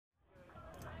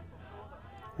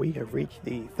We have reached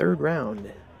the third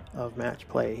round of match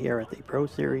play here at the Pro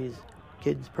Series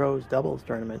Kids Pros Doubles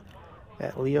Tournament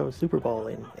at Leo's Super Bowl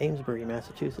in Amesbury,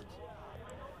 Massachusetts.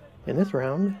 In this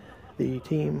round, the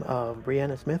team of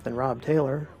Bryenna Smith and Rob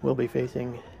Taylor will be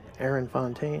facing Aaron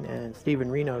Fontaine and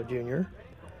Stephen Renaud Jr.,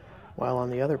 while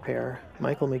on the other pair,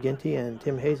 Michael McGinty and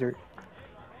Tim Haesaert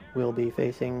will be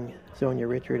facing Sonya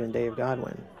Richard and Dave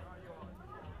Godwin.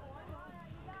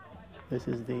 This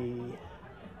is the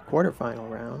quarterfinal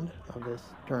round of this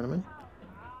tournament,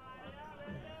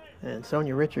 and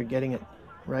Sonya Richard getting it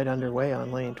right underway on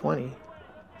lane 20.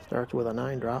 Starts with a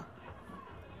 9 drop.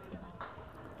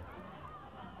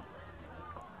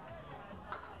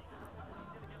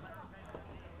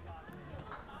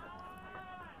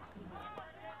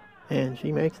 And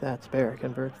she makes that spare,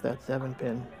 converts that 7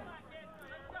 pin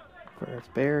for a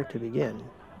spare to begin.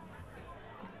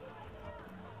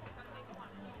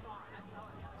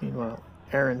 Meanwhile,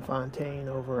 Aaron Fontaine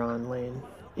over on lane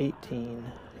 18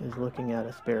 is looking at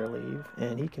a spare leave,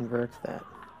 and he converts that.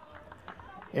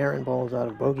 Aaron bowls out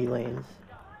of bogey lanes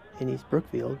in East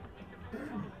Brookfield,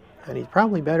 and he's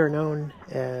probably best known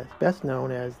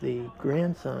as the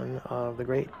grandson of the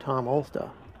great Tom Olsta.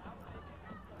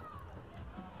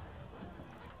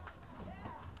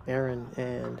 Aaron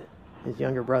and his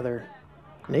younger brother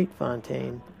Nate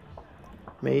Fontaine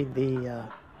made the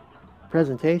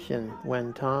presentation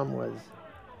when Tom was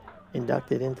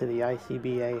inducted into the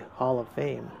ICBA Hall of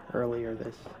Fame earlier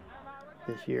this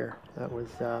year. That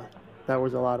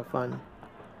was a lot of fun.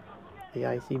 The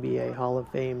ICBA Hall of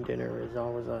Fame dinner is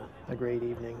always a great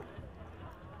evening.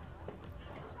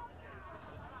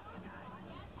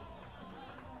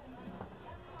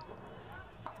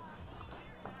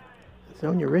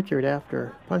 Sonya Richard,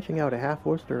 after punching out a half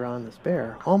Worcester on the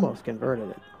spare, almost converted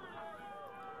it.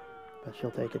 But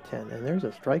she'll take a 10. And there's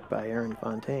a strike by Aaron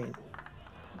Fontaine.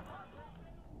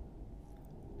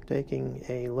 Taking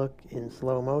a look in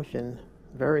slow motion,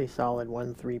 very solid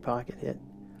 1-3 pocket hit.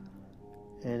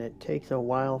 And it takes a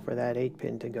while for that 8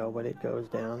 pin to go, but it goes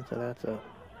down, so that's a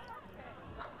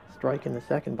strike in the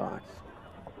second box.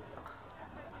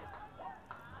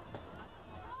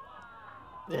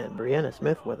 And Bryenna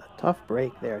Smith with a tough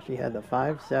break there. She had the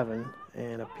 5-7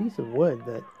 and a piece of wood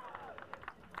that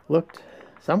looked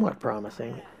somewhat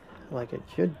promising, like it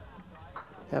should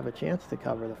have a chance to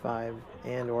cover the 5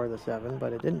 and or the 7,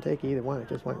 but it didn't take either one. It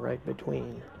just went right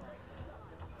between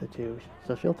the two.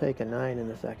 So she'll take a 9 in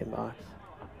the second box.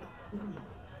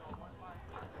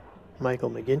 Michael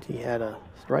McGinty had a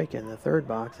strike in the third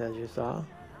box, as you saw.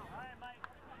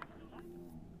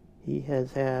 He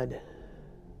has had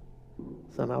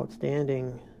some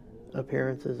outstanding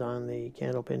appearances on the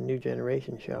Candlepin New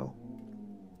Generation show.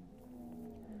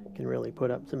 Can really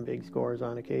put up some big scores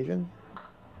on occasion,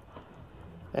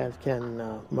 as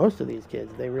can most of these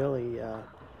kids. They really,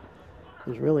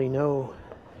 there's really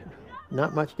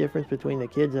not much difference between the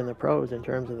kids and the pros in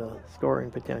terms of the scoring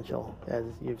potential, as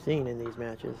you've seen in these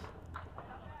matches.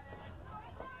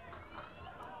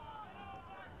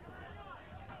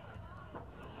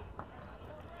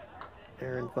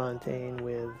 Aaron Fontaine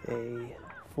with a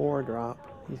 4 drop.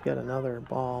 He's got another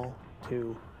ball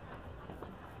to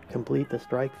complete the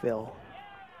strike fill.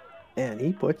 And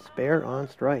he puts spare on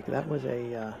strike. That was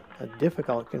a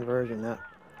difficult conversion,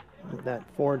 that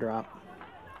 4 drop.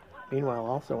 Meanwhile,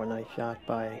 also a nice shot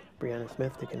by Bryenna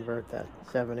Smith to convert that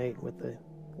 7-8 with the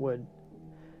wood.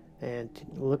 And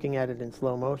looking at it in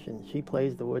slow motion, she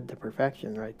plays the wood to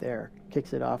perfection right there.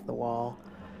 Kicks it off the wall,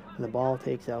 and the ball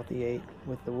takes out the 8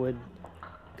 with the wood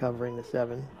covering the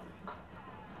 7.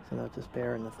 So that's a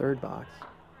spare in the third box.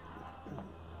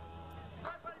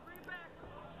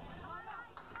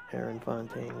 Aaron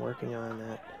Fontaine working on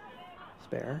that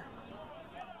spare.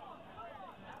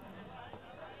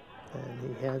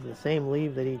 And he has the same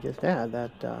leave that he just had,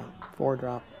 that 4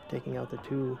 drop taking out the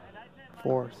 2,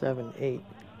 4, 7, 8.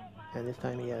 And this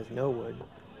time he has no wood.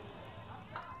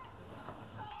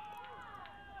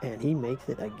 And he makes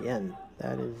it again.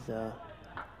 That is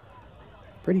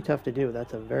pretty tough to do.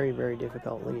 That's a very, very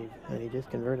difficult leave. And he just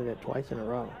converted it twice in a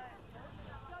row.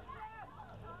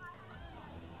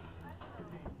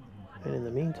 And in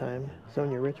the meantime,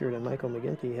 Sonya Richard and Michael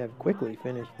McGinty have quickly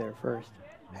finished their first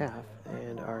half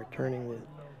and are turning the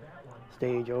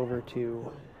stage over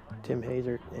to Tim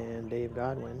Haesaert and Dave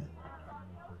Godwin.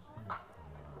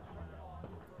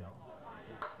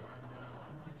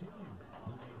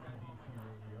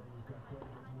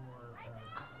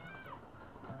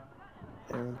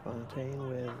 Aaron Fontaine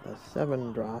with a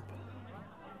 7 drop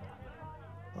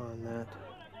on that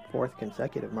 4th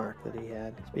consecutive mark that he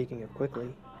had, speaking of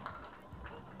quickly.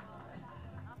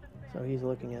 So he's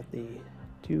looking at the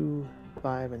 2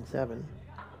 5 and 7.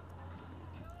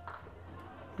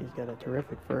 He's got a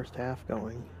terrific first half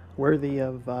going. Worthy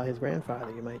of his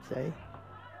grandfather, you might say.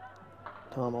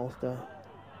 Tom Ulsta.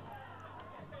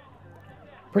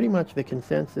 Pretty much the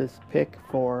consensus pick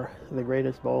for the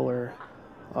greatest bowler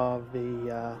of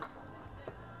the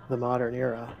modern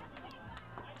era.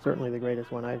 Certainly the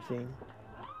greatest one I've seen.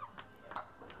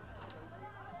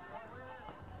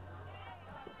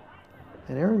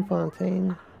 And Aaron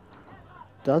Fontaine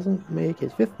doesn't make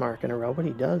his 5th mark in a row, but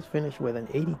he does finish with an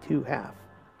 82 half.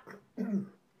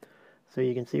 So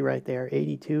you can see right there,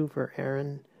 82 for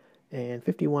Aaron and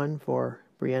 51 for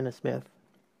Bryenna Smith.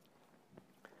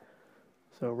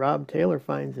 So Rob Taylor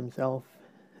finds himself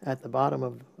at the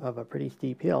bottom of a pretty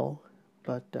steep hill,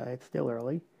 but it's still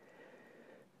early.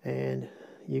 And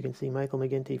you can see Michael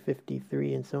McGinty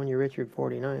 53 and Sonya Richard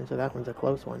 49, so that one's a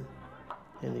close one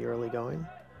in the early going.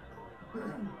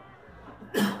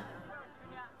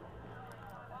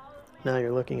 Now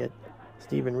you're looking at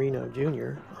Stephen Renaud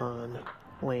Jr. on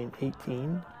lane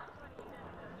 18.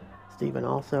 Stephen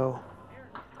also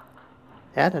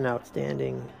had an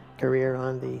outstanding career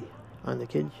on the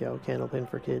kids show, Candlepin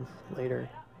for Kids, later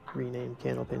renamed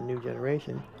Candlepin New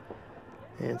Generation,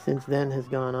 and since then has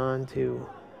gone on to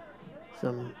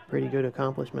some pretty good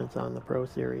accomplishments on the Pro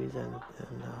Series and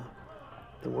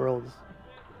the World's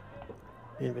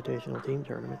Invitational Team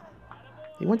Tournament.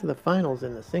 He went to the finals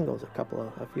in the singles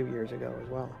a few years ago as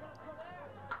well.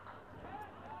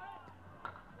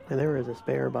 And there is a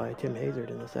spare by Tim Haesaert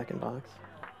in the second box.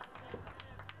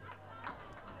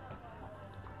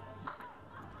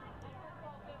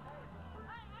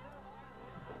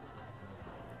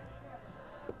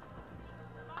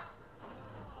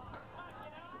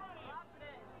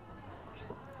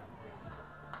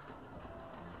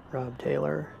 Rob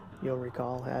Taylor, you'll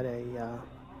recall, had I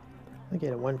think he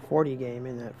had a 140 game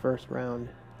in that first round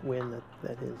win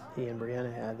that he and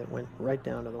Bryenna had that went right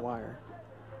down to the wire.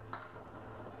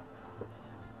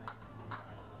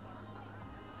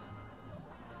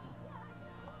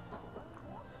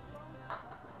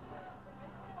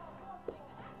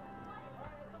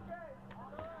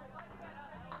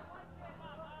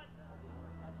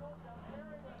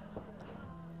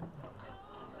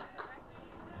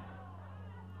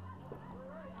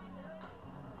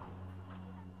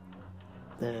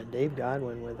 And Dave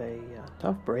Godwin with a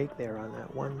tough break there on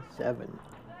that 1-7.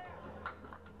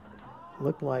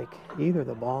 Looked like either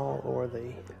the ball or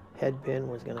the head pin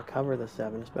was going to cover the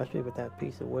 7, especially with that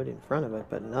piece of wood in front of it,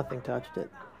 but nothing touched it.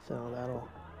 So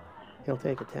he'll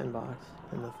take a 10 box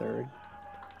in the 3rd.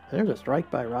 And there's a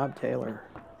strike by Rob Taylor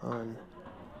on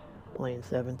lane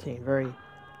 17. Very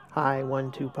high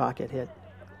 1-2 pocket hit.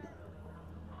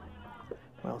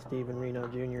 While Stephen Renaud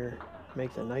Jr.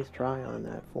 makes a nice try on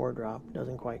that 4 drop,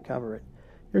 doesn't quite cover it.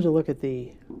 Here's a look at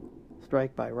the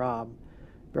strike by Rob.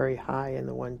 Very high in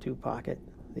the 1-2 pocket.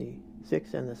 The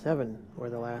 6 and the 7 were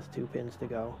the last 2 pins to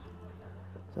go.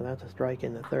 So that's a strike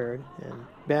in the 3rd, and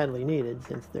badly needed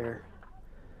since they're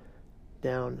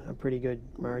down a pretty good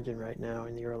margin right now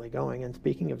in the early going. And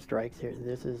speaking of strikes here,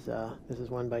 this is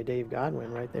one by Dave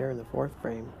Godwin right there in the 4th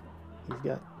frame. He's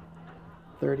got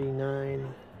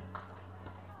 39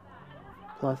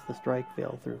 plus the strike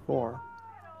fill through 4.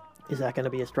 Is that going to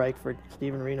be a strike for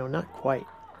Stephen Renaud? Not quite.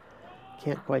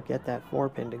 Can't quite get that 4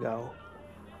 pin to go.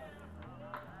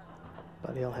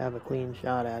 But he'll have a clean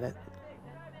shot at it.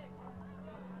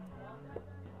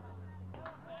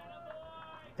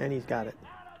 And he's got it.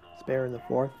 Spare in the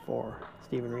 4th for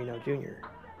Stephen Renaud Jr.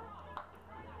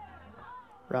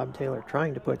 Rob Taylor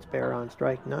trying to put spare on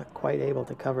strike, not quite able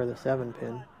to cover the 7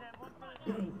 pin.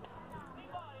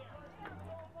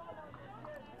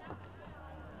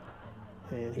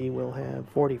 And he will have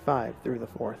 45 through the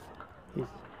 4th. He's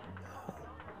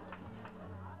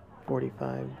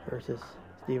 45 versus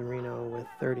Stephen Renaud with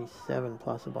 37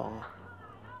 plus a ball.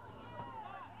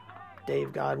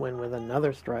 Dave Godwin with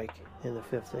another strike in the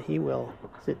 5th, so he will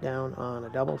sit down on a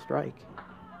double strike.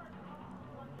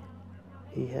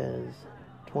 He has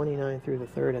 29 through the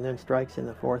 3rd and then strikes in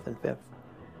the 4th and 5th.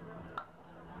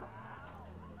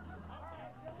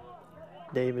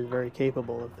 Dave is very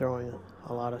capable of throwing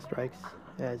a lot of strikes,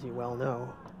 as you well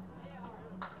know.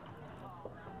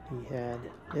 He had,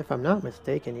 if I'm not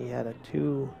mistaken, he had a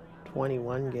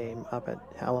 221 game up at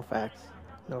Halifax,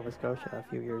 Nova Scotia a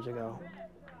few years ago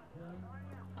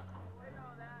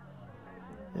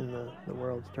in the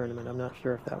World's Tournament. I'm not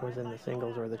sure if that was in the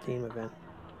singles or the team event.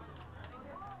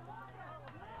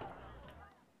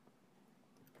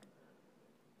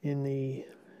 In the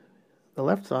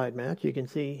left side match, you can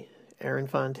see Aaron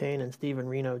Fontaine and Stephen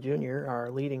Renaud Jr. are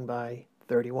leading by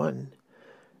 31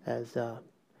 as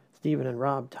Stephen and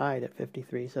Rob tied at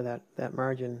 53, so that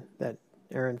margin that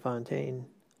Aaron Fontaine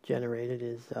generated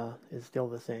is still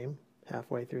the same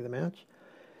halfway through the match.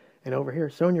 And over here,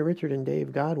 Sonya Richard and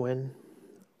Dave Godwin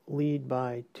lead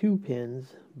by 2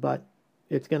 pins, but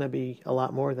it's going to be a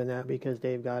lot more than that because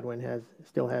Dave Godwin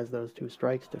still has those 2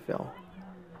 strikes to fill.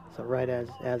 So right as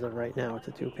of right now, it's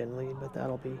a 2-pin lead, but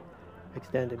that'll be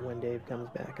extended when Dave comes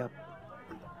back up.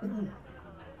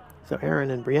 So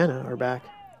Aaron and Bryenna are back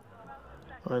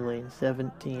on lanes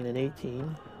 17 and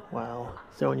 18, while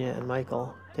Sonya and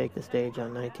Michael take the stage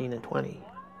on 19 and 20.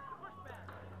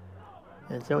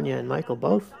 And Sonya and Michael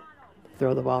both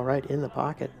throw the ball right in the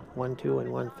pocket, 1-2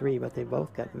 and 1-3, but they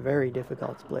both got very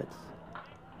difficult splits.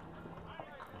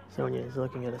 Sonya is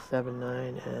looking at a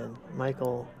 7-9, and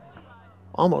Michael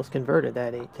almost converted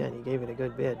that 8-10. He gave it a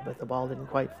good bid, but the ball didn't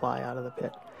quite fly out of the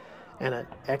pit. And an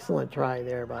excellent try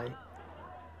there by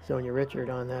Sonya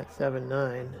Richard on that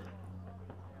 7-9.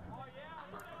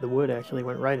 The wood actually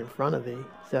went right in front of the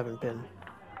 7-pin.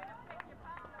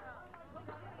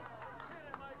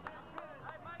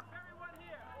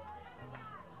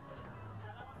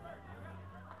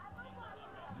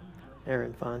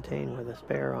 Aaron Fontaine with a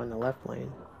spare on the left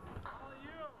lane.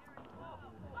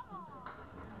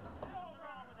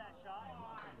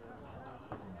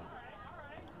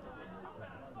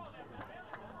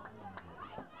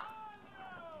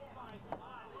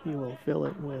 He will fill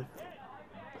it with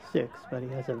 6, but he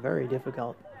has a very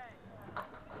difficult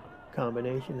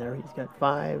combination there. He's got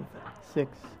 5,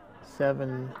 6,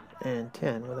 7, and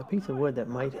 10 with a piece of wood that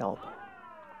might help.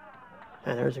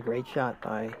 And there's a great shot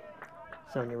by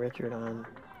Sonya Richard on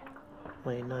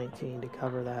lane 19 to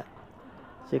cover that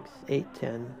 6, 8,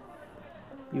 10,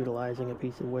 utilizing a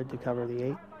piece of wood to cover the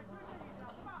 8.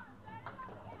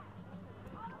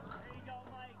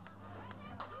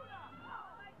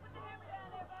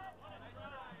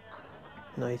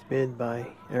 Nice bid by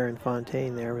Aaron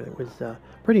Fontaine there, but it was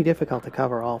pretty difficult to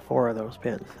cover all 4 of those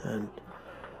pins, and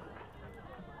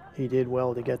he did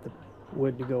well to get the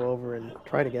wood to go over and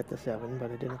try to get the 7, but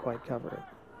it didn't quite cover it.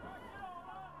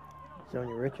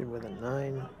 Sonya Richard with a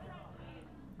 9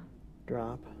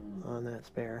 drop on that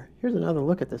spare. Here's another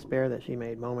look at the spare that she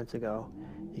made moments ago.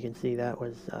 You can see that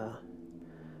was a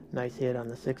nice hit on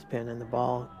the 6-pin, and the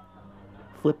ball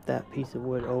flipped that piece of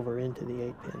wood over into the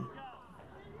 8-pin.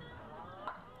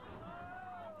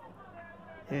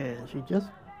 And she just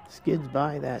skids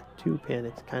by that 2-pin.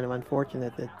 It's kind of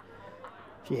unfortunate that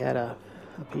she had a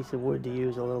piece of wood to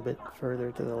use a little bit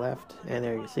further to the left, and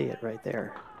there you see it right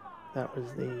there. That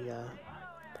was the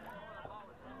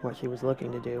what she was looking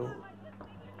to do.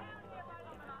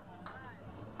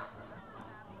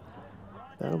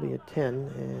 That'll be a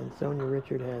 10, and Sonya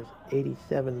Richard has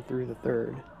 87 through the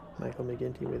 3rd. Michael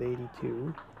McGinty with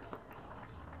 82.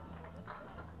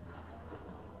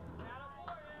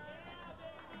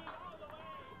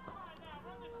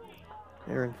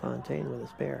 Aaron Fontaine with a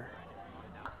spare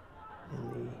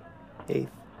in the 8th.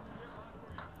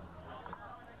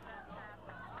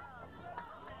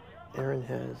 Aaron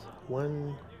has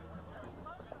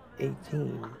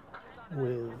 118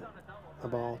 with a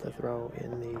ball to throw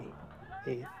in the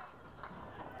 8th.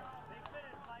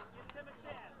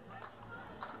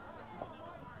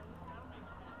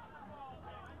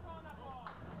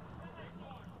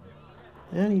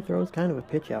 And he throws kind of a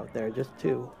pitch out there, just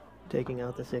 2, taking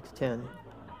out the 6-10.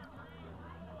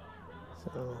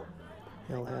 So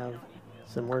he'll have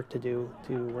some work to do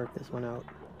to work this one out.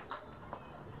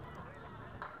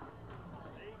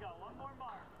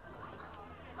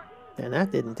 And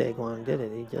that didn't take long, did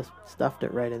it? He just stuffed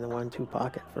it right in the 1-2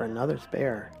 pocket for another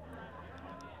spare.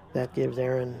 That gives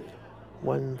Aaron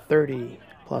 130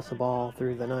 plus a ball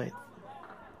through the 9th.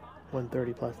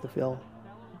 130 plus the fill.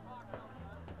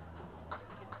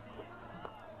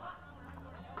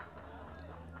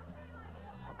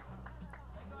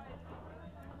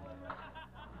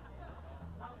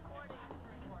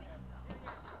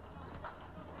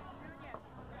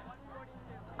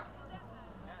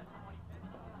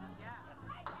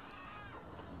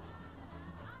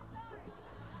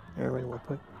 Aaron will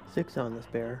put 6 on the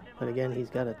spare, but again he's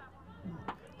got a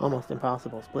almost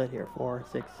impossible split here, 4,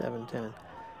 6, 7, 10.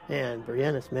 And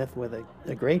Bryenna Smith with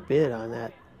a great bid on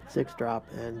that 6 drop,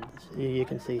 and you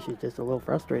can see she's just a little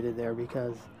frustrated there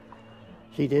because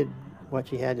she did what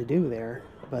she had to do there,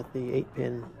 but the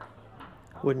 8-pin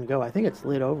wouldn't go. I think it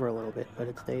slid over a little bit, but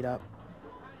it stayed up,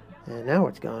 and now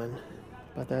it's gone.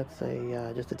 But that's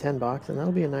a just a 10 box, and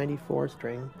that'll be a 94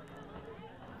 string.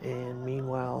 And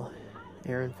meanwhile,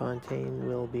 Aaron Fontaine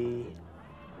will be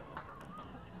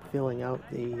filling out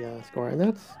the score, and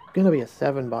that's going to be a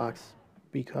 7 box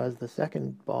because the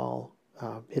second ball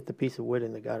hit the piece of wood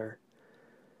in the gutter.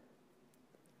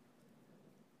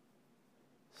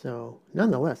 So,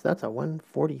 nonetheless, that's a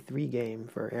 143 game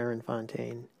for Aaron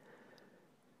Fontaine.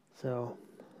 So,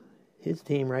 his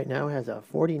team right now has a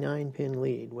 49-pin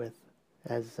lead with,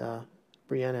 as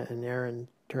Bryenna and Aaron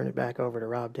turn it back over to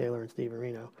Rob Taylor and Stephen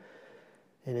Renaud.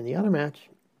 And in the other match,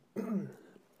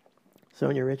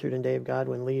 Sonya Richard and Dave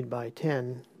Godwin lead by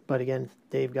 10, but again,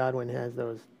 Dave Godwin has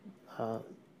those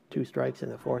 2 strikes in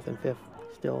the 4th and 5th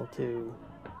still to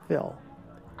fill.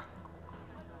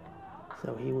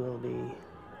 So he will be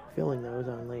filling those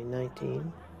on lane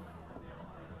 19.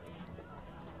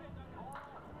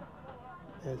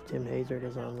 As Tim Haesaert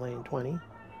is on lane 20.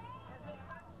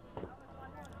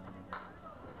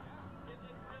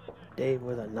 Dave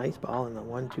with a nice ball in the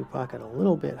 1-2 pocket, a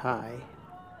little bit high,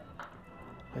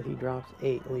 but he drops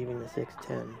 8, leaving the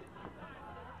 6-10.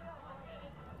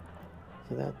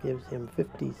 So that gives him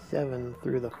 57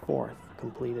 through the 4th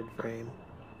completed frame.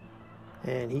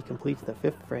 And he completes the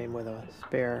 5th frame with a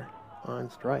spare on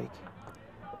strike.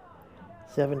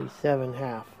 77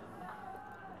 half.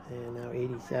 And now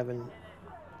 87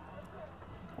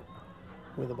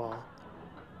 with the ball.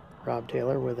 Rob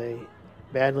Taylor with a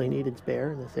badly needed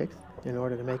spare in the 6th. In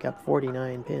order to make up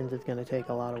 49 pins, it's going to take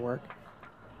a lot of work.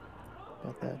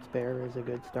 But that spare is a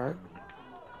good start.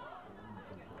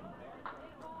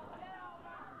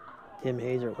 Tim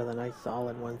Haesaert with a nice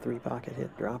solid 1-3 pocket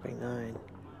hit, dropping 9.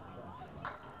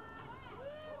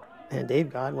 And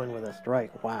Dave Godwin with a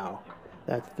strike. Wow.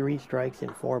 That's 3 strikes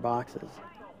in 4 boxes.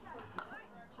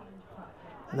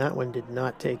 And that one did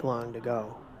not take long to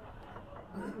go.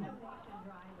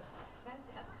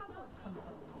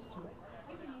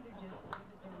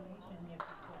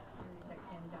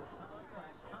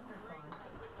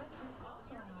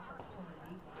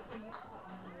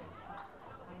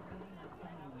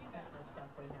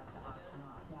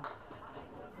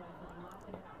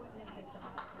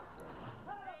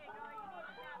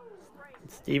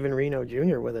 Stephen Renaud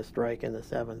Jr. with a strike in the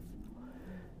 7th.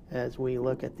 As we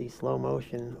look at the slow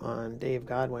motion on Dave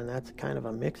Godwin, that's kind of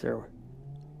a mixer,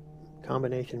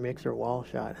 combination mixer wall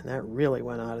shot, and that really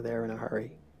went out of there in a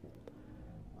hurry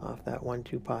off that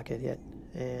 1-2 pocket hit.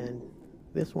 And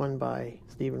this one by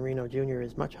Stephen Renaud Jr.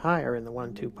 is much higher in the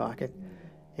 1-2 pocket,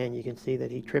 and you can see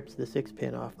that he trips the 6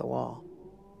 pin off the wall.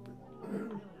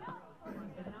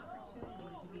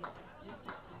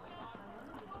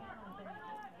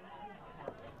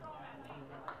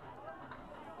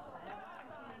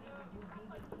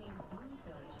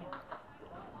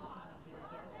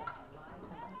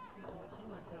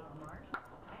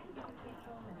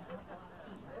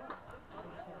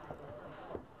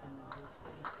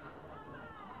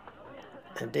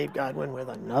 And Dave Godwin with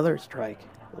another strike.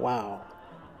 Wow.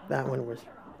 That one was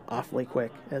awfully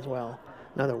quick as well.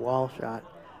 Another wall shot,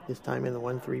 this time in the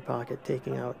 1-3 pocket,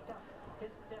 taking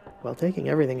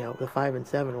everything out. The 5 and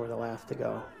 7 were the last to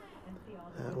go.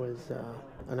 That was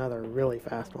another really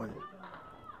fast one.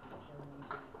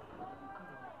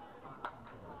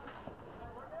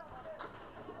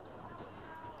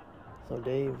 So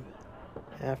Dave,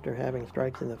 after having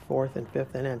strikes in the 4th and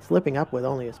 5th and then slipping up with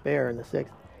only a spare in the 6th,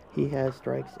 he has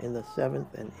strikes in the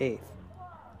 7th and 8th.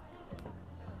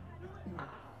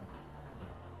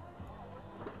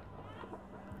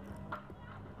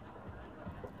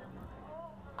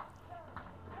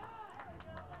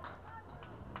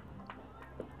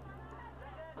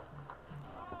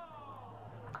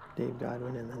 Dave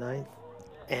Godwin in the 9th.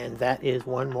 And that is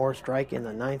one more strike in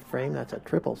the 9th frame. That's a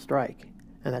triple strike.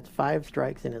 And that's 5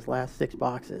 strikes in his last 6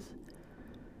 boxes.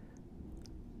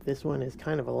 This one is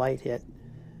kind of a light hit.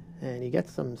 And he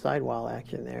gets some sidewall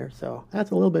action there. So that's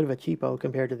a little bit of a cheapo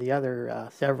compared to the other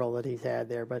several that he's had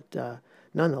there. But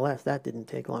nonetheless, that didn't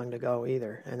take long to go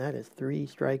either. And that is 3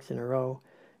 strikes in a row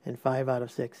and 5 out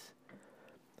of 6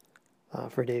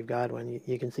 for Dave Godwin.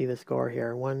 You can see the score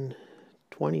here.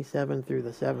 127 through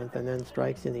the 7th and then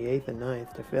strikes in the 8th and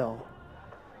 9th to fill.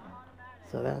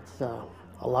 So that's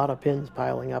a lot of pins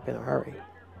piling up in a hurry.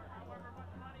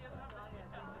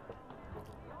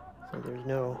 So there's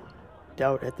no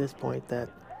doubt at this point that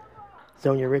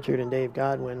Sonya Richard and Dave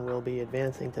Godwin will be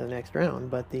advancing to the next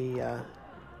round, but the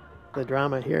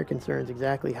drama here concerns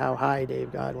exactly how high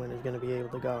Dave Godwin is going to be able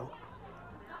to go.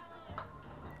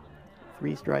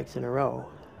 3 strikes in a row,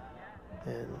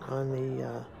 and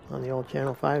on the old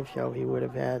Channel 5 show he would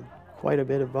have had quite a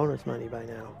bit of bonus money by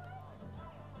now.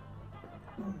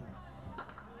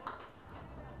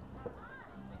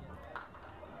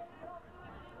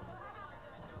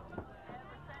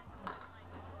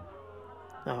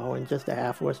 Oh, and just a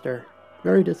half Worcester.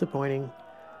 Very disappointing.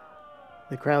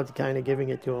 The crowd's kind of giving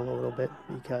it to him a little bit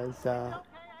because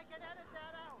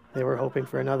They were hoping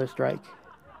for another strike,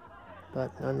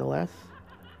 but nonetheless,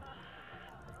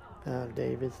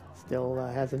 Dave still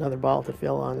has another ball to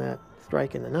fill on that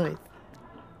strike in the ninth.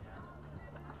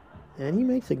 And he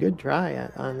makes a good try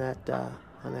on the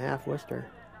half Worcester.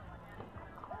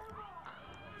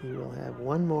 He will have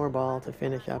one more ball to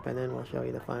finish up, and then we'll show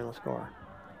you the final score.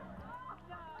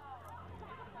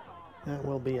 That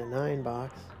will be a 9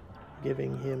 box,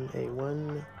 giving him a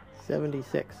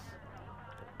 176.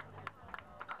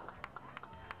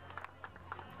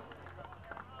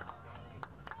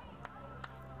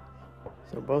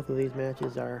 So both of these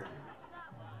matches are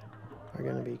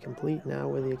going to be complete now,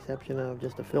 with the exception of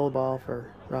just a fill ball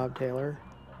for Rob Taylor.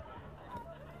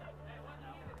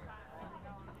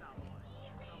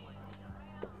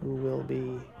 Who will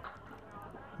be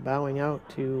bowing out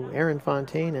to Aaron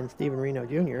Fontaine and Stephen Renaud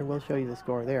Jr. We'll show you the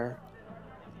score there.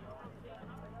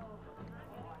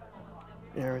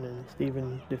 Aaron and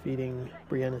Stephen defeating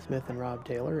Bryenna Smith and Rob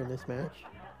Taylor in this match.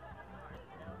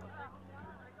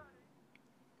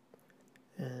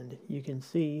 And you can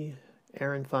see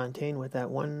Aaron Fontaine with that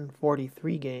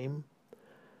 143 game,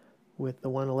 with the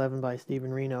 111 by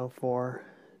Stephen Renaud for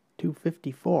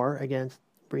 254 against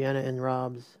Bryenna and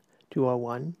Rob's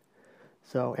 201.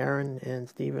 So Aaron and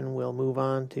Stephen will move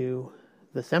on to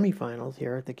the semifinals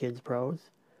here at the Kids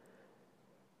Pros.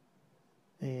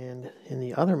 And in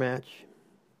the other match,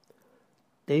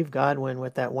 Dave Godwin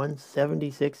with that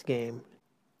 176 game.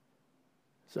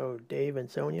 So Dave and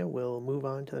Sonya will move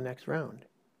on to the next round.